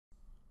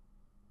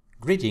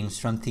Greetings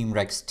from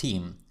Themerex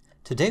team.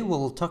 Today we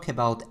will talk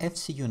about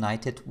FC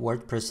United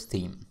WordPress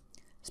theme,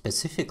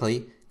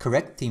 specifically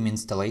correct theme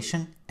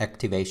installation,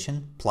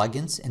 activation,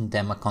 plugins and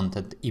demo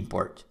content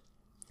import.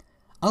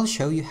 I'll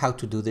show you how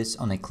to do this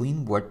on a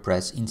clean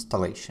WordPress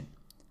installation.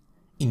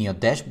 In your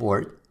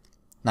dashboard,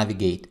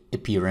 navigate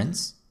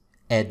Appearance,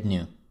 Add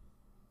New.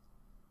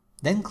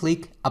 Then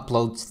click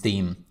Upload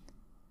Theme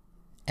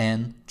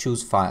and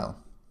choose File.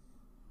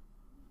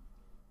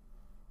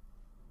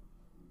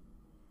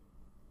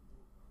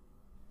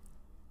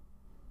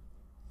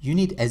 You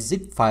need a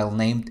zip file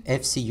named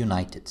FC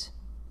United.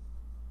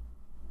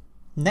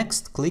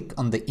 Next, click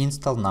on the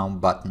Install Now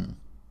button.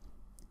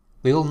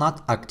 We will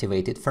not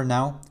activate it for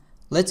now.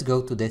 Let's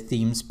go to the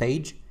Themes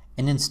page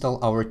and install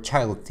our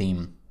child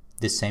theme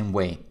the same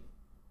way.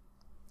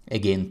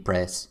 Again,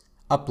 press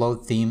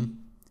Upload Theme,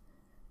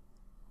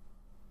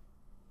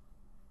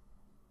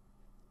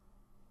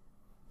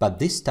 but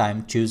this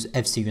time choose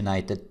FC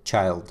United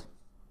Child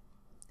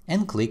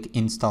and click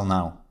Install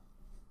Now.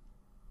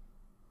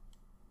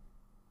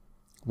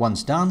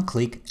 Once done,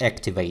 click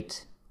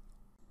Activate.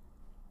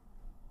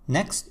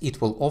 Next,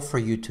 it will offer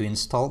you to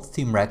install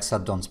Themerex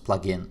add-ons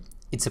plugin.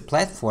 It's a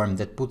platform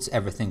that puts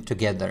everything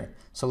together,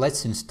 so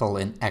let's install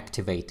and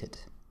activate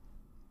it.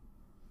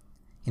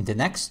 In the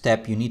next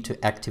step, you need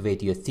to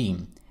activate your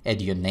theme.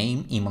 Add your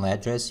name, email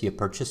address, your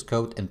purchase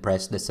code and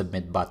press the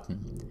Submit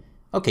button.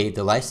 Okay,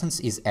 the license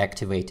is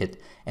activated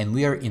and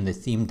we are in the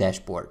theme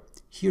dashboard.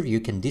 Here you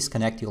can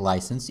disconnect your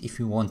license if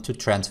you want to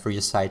transfer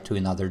your site to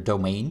another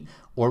domain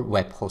or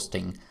web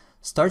hosting.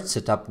 Start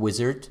Setup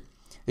Wizard.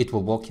 It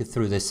will walk you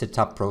through the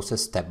setup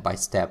process step by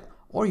step,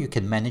 or you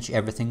can manage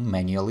everything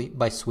manually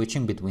by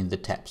switching between the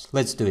tabs.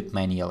 Let's do it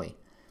manually.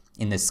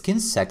 In the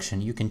Skins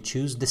section, you can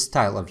choose the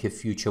style of your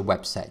future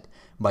website.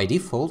 By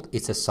default,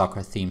 it's a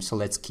soccer theme, so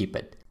let's keep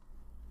it.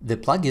 The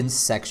Plugins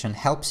section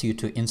helps you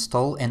to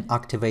install and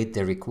activate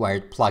the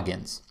required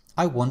plugins.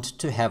 I want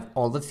to have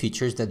all the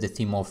features that the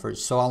theme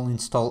offers, so I'll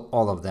install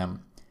all of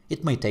them.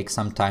 It may take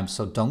some time,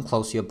 so don't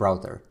close your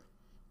browser.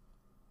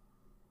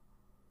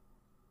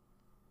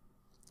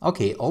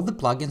 Okay, all the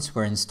plugins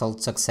were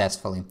installed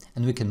successfully,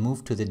 and we can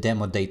move to the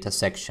demo data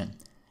section.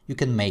 You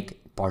can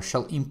make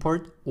partial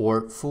import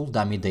or full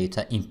dummy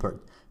data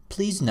import.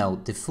 Please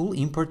note, the full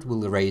import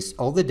will erase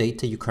all the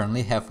data you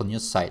currently have on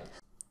your site.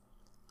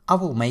 I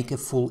will make a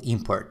full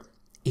import.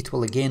 It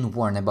will again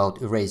warn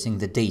about erasing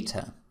the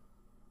data.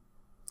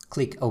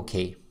 Click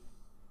OK.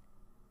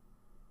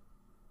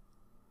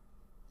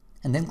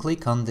 And then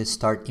click on the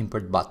Start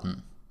Import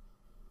button.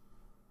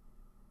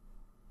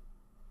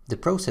 The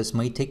process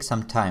may take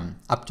some time,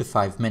 up to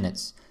 5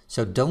 minutes,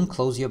 so don't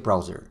close your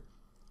browser.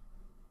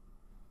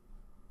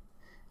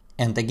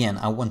 And again,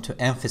 I want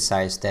to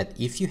emphasize that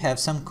if you have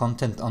some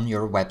content on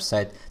your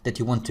website that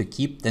you want to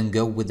keep, then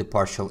go with the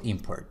partial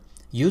import.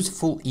 Use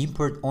full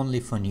import only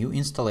for new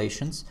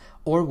installations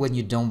or when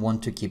you don't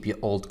want to keep your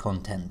old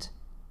content.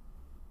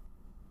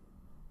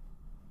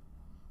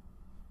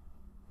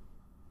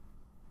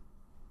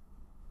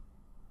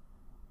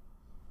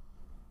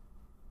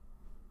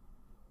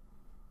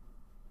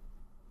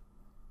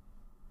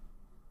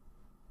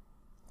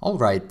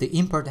 Alright, the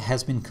import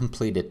has been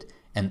completed,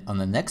 and on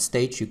the next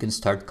stage you can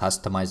start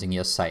customizing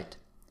your site.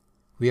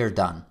 We are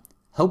done.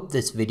 Hope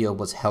this video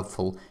was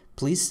helpful.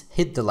 Please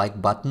hit the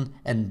like button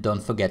and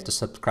don't forget to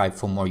subscribe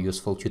for more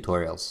useful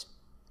tutorials.